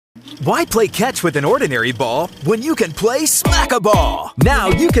Why play catch with an ordinary ball when you can play Smak-A-Ball? Now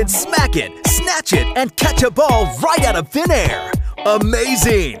you can smack it, snatch it, and catch a ball right out of thin air.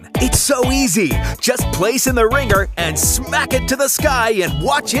 Amazing! It's so easy. Just place in the ringer and smack it to the sky and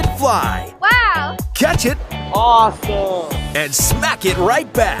watch it fly. Wow! Catch it. Awesome! And smack it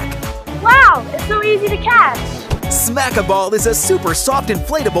right back. Wow! It's so easy to catch. Smak-A-Ball is a super soft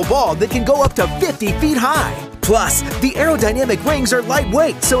inflatable ball that can go up to 50 feet high. Plus, the aerodynamic rings are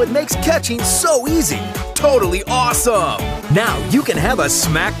lightweight, so it makes catching so easy. Totally awesome! Now you can have a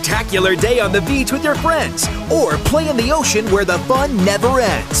smack-tacular day on the beach with your friends, or play in the ocean where the fun never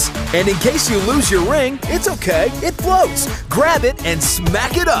ends. And in case you lose your ring, it's okay, it floats. Grab it and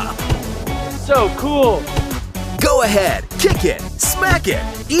smack it up. So cool! Go ahead, kick it, smack it,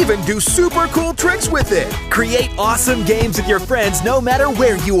 even do super cool tricks with it. Create awesome games with your friends no matter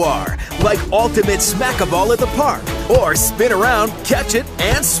where you are, like Ultimate Smak-A-Ball at the park, or spin around, catch it,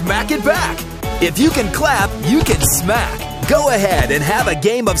 and smack it back. If you can clap, you can smack. Go ahead and have a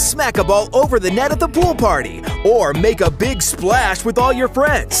game of Smak-A-Ball over the net at the pool party, or make a big splash with all your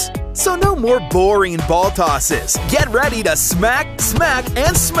friends. So no more boring ball tosses. Get ready to smack, smack,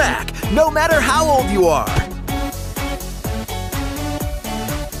 and smack, no matter how old you are.